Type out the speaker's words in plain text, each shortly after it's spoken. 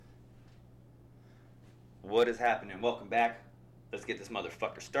What is happening? Welcome back. Let's get this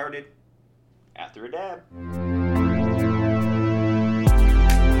motherfucker started. After a dab.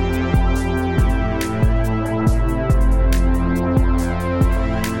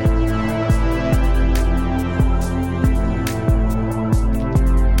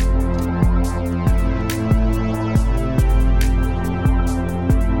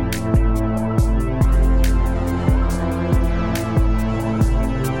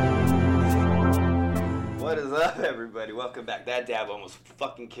 Everybody, welcome back. That dab almost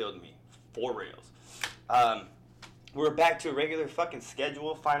fucking killed me. For reals. We're back to a regular fucking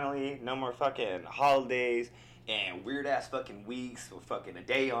schedule finally. No more fucking holidays and weird ass fucking weeks. We're fucking a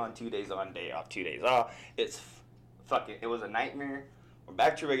day on, 2 days on, day off, 2 days off. It was a nightmare. We're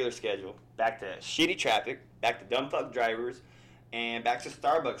back to regular schedule. Back to shitty traffic. Back to dumb fuck drivers. And back to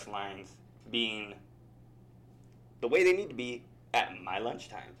Starbucks lines being the way they need to be at my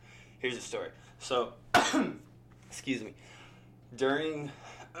lunchtime. Here's the story. So, excuse me, during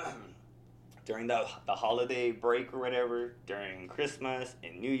the holiday break or whatever, during Christmas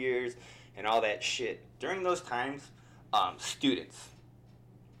and New Year's and all that shit, during those times, students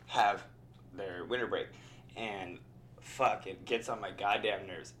have their winter break, and fuck, it gets on my goddamn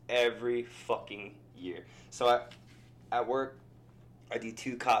nerves every fucking year. So at work, I do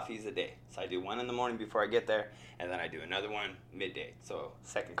 2 coffees a day. So I do one in the morning before I get there, and then I do another one midday. So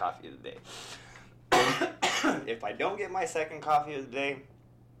second coffee of the day. If I don't get my second coffee of the day,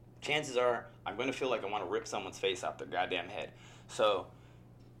 chances are I'm going to feel like I want to rip someone's face off their goddamn head. So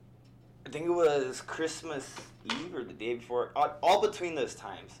I think it was Christmas Eve or the day before, all between those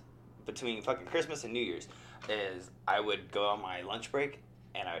times, between fucking Christmas and New Year's, is I would go on my lunch break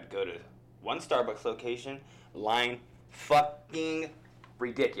and I would go to one Starbucks location, line fucking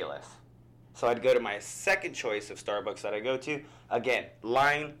ridiculous. So I'd go to my second choice of Starbucks that I go to, again,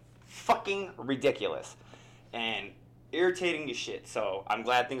 line fucking ridiculous and irritating as shit. So I'm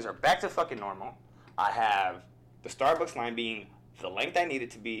glad things are back to fucking normal. I have the Starbucks line being the length I need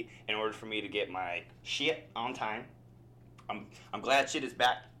it to be in order for me to get my shit on time. I'm glad shit is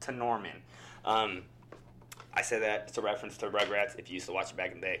back to Norman. I said that it's a reference to Rugrats if you used to watch it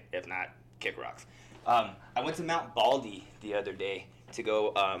back in the day. If not, kick rocks. I went to Mount Baldy the other day to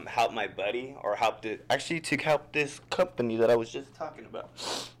go help my buddy, or to help this company that I was just talking about.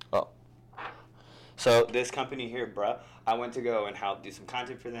 Oh. So this company here, bruh, I went to go and help do some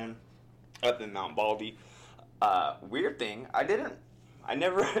content for them up in Mount Baldy. Weird thing, I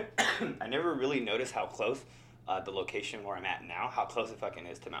never I never really noticed how close the location where I'm at now, how close it fucking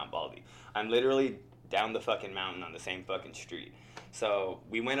is to Mount Baldy. I'm literally down the fucking mountain on the same fucking street. So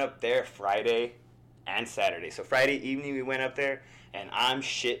we went up there Friday and Saturday. So Friday evening we went up there, and I'm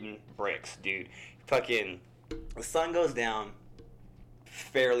shitting bricks, dude. Fucking, the sun goes down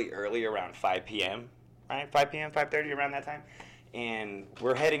fairly early, around 5 p.m., right? 5 p.m., 5:30, around that time. And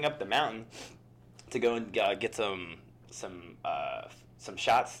we're heading up the mountain to go and get some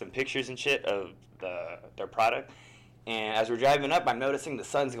shots, some pictures and shit of their product. And as we're driving up, I'm noticing the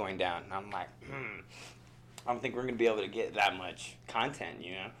sun's going down. And I'm like, I don't think we're going to be able to get that much content,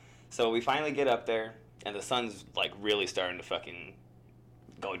 you know? So we finally get up there, and the sun's, like, really starting to fucking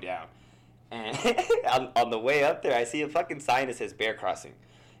go down. And on the way up there, I see a fucking sign that says bear crossing.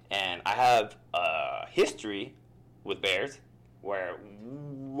 And I have a history with bears where,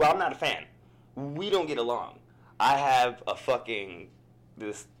 well, I'm not a fan. We don't get along. I have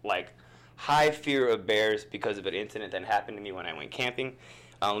this, like, high fear of bears because of an incident that happened to me when I went camping.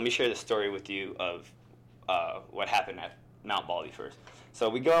 Let me share the story with you of what happened at Mount Baldy first. So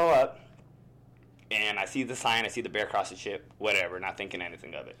we go up, and I see the sign, I see the bear crossing shit, whatever, not thinking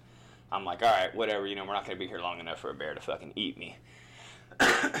anything of it. I'm like, all right, whatever, you know, we're not going to be here long enough for a bear to fucking eat me.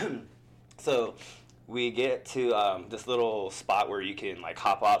 So we get to this little spot where you can, like,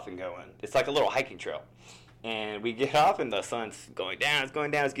 hop off and go in. It's like a little hiking trail. And we get off, and the sun's going down,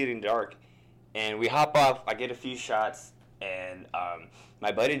 it's getting dark. And we hop off, I get a few shots, and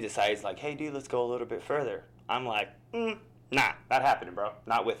my buddy decides, like, hey, dude, let's go a little bit further. I'm like, nah, not happening, bro.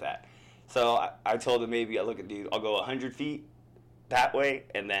 Not with that. So I told him maybe, dude, I'll go 100 feet that way,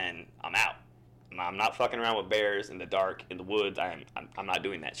 and then I'm out. I'm not fucking around with bears in the dark, in the woods. I'm not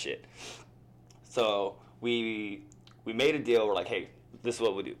doing that shit. So we made a deal. We're like, hey, this is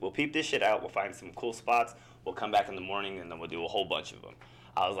what we'll do. We'll peep this shit out. We'll find some cool spots. We'll come back in the morning, and then we'll do a whole bunch of them.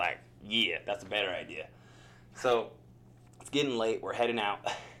 I was like, yeah, that's a better idea. So it's getting late. We're heading out.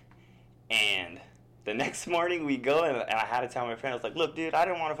 And the next morning we go, and I had to tell my friend, I was like, look, dude, I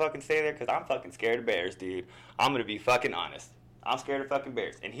didn't want to fucking stay there because I'm fucking scared of bears, dude. I'm going to be fucking honest. I'm scared of fucking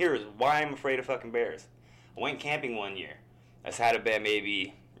bears. And here is why I'm afraid of fucking bears. I went camping one year. I had about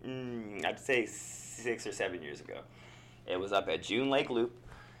maybe, I'd say 6 or 7 years ago. It was up at June Lake Loop,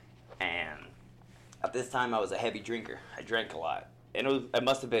 and at this time I was a heavy drinker. I drank a lot, and it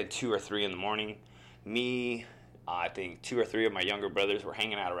must have been 2 or 3 in the morning. Me, I think 2 or 3 of my younger brothers were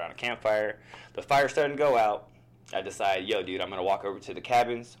hanging out around a campfire. The fire's starting to go out. I decided, yo, dude, I'm going to walk over to the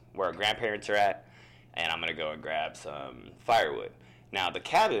cabins where our grandparents are at, and I'm going to go and grab some firewood. Now, the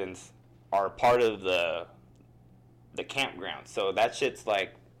cabins are part of the campground, so that shit's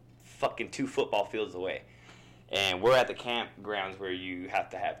like fucking 2 football fields away. And we're at the campgrounds where you have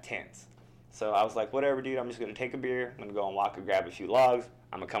to have tents. So I was like, whatever, dude, I'm just going to take a beer. I'm going to go and walk and grab a few logs.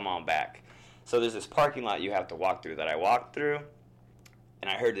 I'm going to come on back. So there's this parking lot you have to walk through that I walked through, and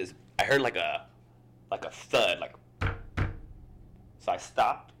I heard like a thud, like. So I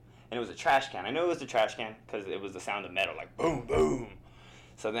stopped, and it was a trash can. I knew it was a trash can because it was the sound of metal, like boom, boom.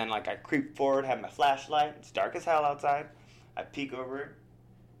 So then, like, I creep forward, have my flashlight. It's dark as hell outside. I peek over,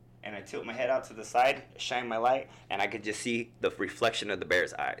 and I tilt my head out to the side, shine my light, and I could just see the reflection of the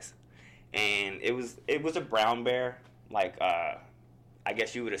bear's eyes. And it was a brown bear, like I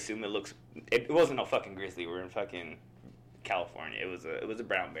guess you would assume it looks. It wasn't no fucking grizzly. We're in fucking California. It was a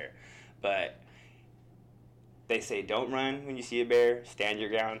brown bear, but they say don't run when you see a bear. Stand your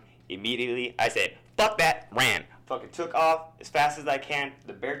ground. Immediately, I said fuck that. Ran. Fucking took off as fast as I can.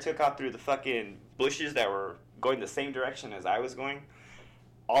 The bear took off through the fucking bushes that were going the same direction as I was going.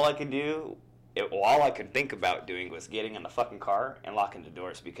 All I could think about doing was getting in the fucking car and locking the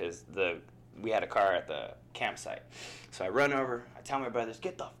doors because we had a car at the campsite. So I run over, I tell my brothers,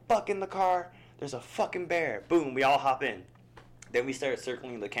 get the fuck in the car, there's a fucking bear. Boom, we all hop in. Then we started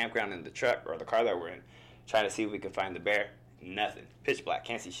circling the campground in the truck, or the car that we're in, trying to see if we could find the bear. Nothing. Pitch black,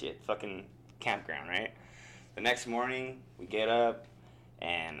 can't see shit. Fucking campground, right? The next morning, we get up,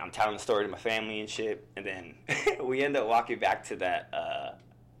 and I'm telling the story to my family and shit, and then we end up walking back to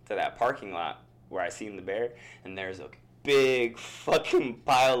that parking lot where I seen the bear, and there's a big fucking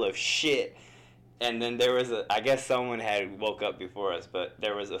pile of shit. And then there was I guess someone had woke up before us, but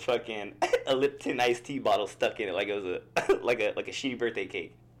there was a fucking a Lipton iced tea bottle stuck in it, like it was like a shitty birthday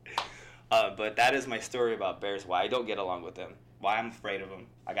cake. But that is my story about bears. Why I don't get along with them. Why I'm afraid of them.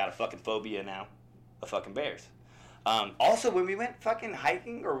 I got a fucking phobia now of fucking bears. Also, when we went fucking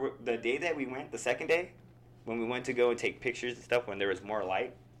hiking, or the day that we went, the second day, when we went to go and take pictures and stuff when there was more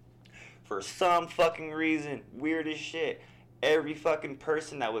light, for some fucking reason, weird as shit, every fucking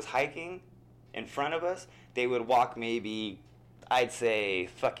person that was hiking in front of us, they would walk maybe, I'd say,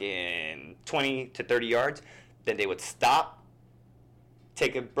 fucking 20 to 30 yards. Then they would stop,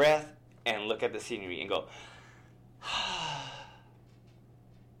 take a breath, and look at the scenery and go,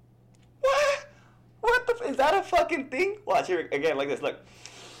 what? What the is that a fucking thing? Watch here again, like this, look.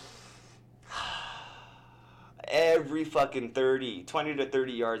 Every fucking 20 to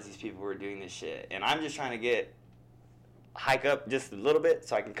 30 yards, these people were doing this shit. And I'm just trying to hike up just a little bit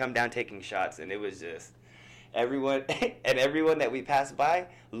so I can come down taking shots. And it was just, everyone that we passed by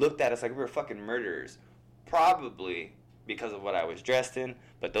looked at us like we were fucking murderers. Probably because of what I was dressed in,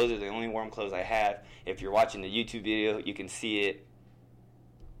 but those are the only warm clothes I have. If you're watching the YouTube video, you can see it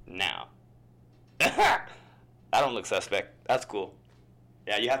now. I don't look suspect. That's cool.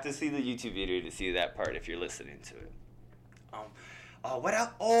 Yeah, you have to see the YouTube video to see that part if you're listening to it. What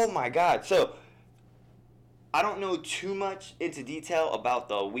else? Oh my God. So, I don't know too much into detail about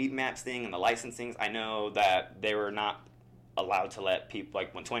the Weed Maps thing and the licensings. I know that they were not allowed to let people,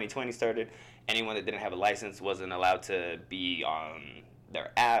 like when 2020 started, anyone that didn't have a license wasn't allowed to be on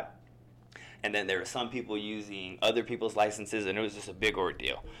their app. And then there were some people using other people's licenses, and it was just a big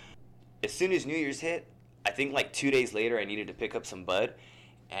ordeal. As soon as New Year's hit, I think like 2 days later, I needed to pick up some bud.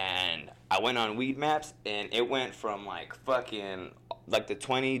 And I went on Weed Maps, and it went from like fucking, like the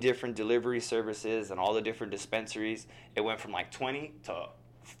 20 different delivery services and all the different dispensaries. It went from like 20 to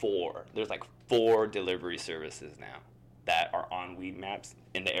 4. There's like 4 delivery services now that are on Weed Maps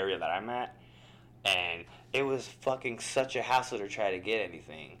in the area that I'm at. And it was fucking such a hassle to try to get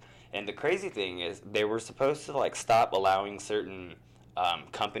anything. And the crazy thing is, they were supposed to like stop allowing certain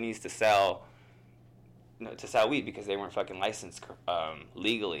companies to sell weed because they weren't fucking licensed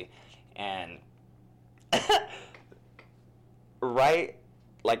legally. And right,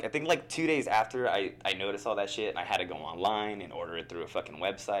 like I think like 2 days after I noticed all that shit, and I had to go online and order it through a fucking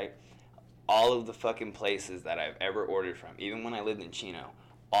website. All of the fucking places that I've ever ordered from, even when I lived in Chino,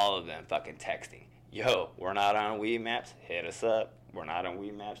 all of them fucking texting, yo, we're not on Weed Maps, hit us up. We're not on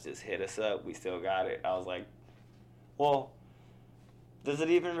Weed Maps, just hit us up. We still got it. I was like, well, does it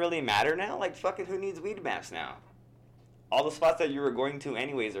even really matter now? Like, fucking who needs Weed Maps now? All the spots that you were going to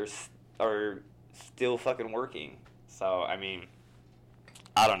anyways are still fucking working. So, I mean,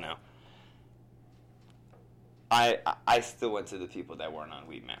 I don't know. I still went to the people that weren't on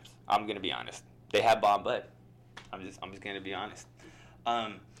Weed Maps. I'm gonna be honest. They have bomb butt. I'm just gonna be honest.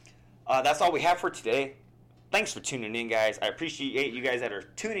 That's all we have for today. Thanks for tuning in, guys. I appreciate you guys that are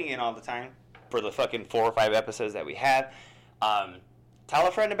tuning in all the time for the fucking 4 or 5 episodes that we have. Tell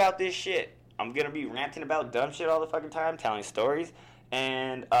a friend about this shit. I'm gonna be ranting about dumb shit all the fucking time, telling stories.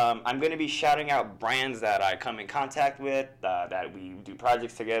 And I'm going to be shouting out brands that I come in contact with, that we do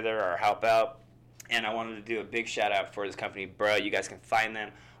projects together or help out. And I wanted to do a big shout out for this company, Bruh. You guys can find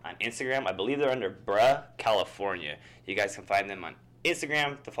them on Instagram. I believe they're under Bruh California. You guys can find them on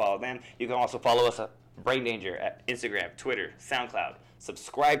Instagram to follow them. You can also follow us at Brain Danger at Instagram, Twitter, SoundCloud.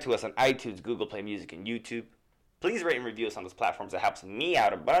 Subscribe to us on iTunes, Google Play Music, and YouTube. Please rate and review us on those platforms. That helps me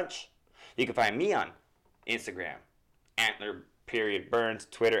out a bunch. You can find me on Instagram,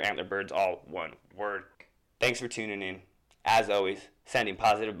 Antler_Burns, Twitter, Antler_Burns, all one word. Thanks for tuning in. As always, sending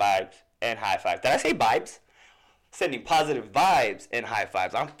positive vibes and high fives. Did I say vibes? Sending positive vibes and high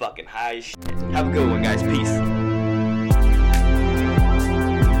fives. I'm fucking high as shit. Have a good one, guys. Peace.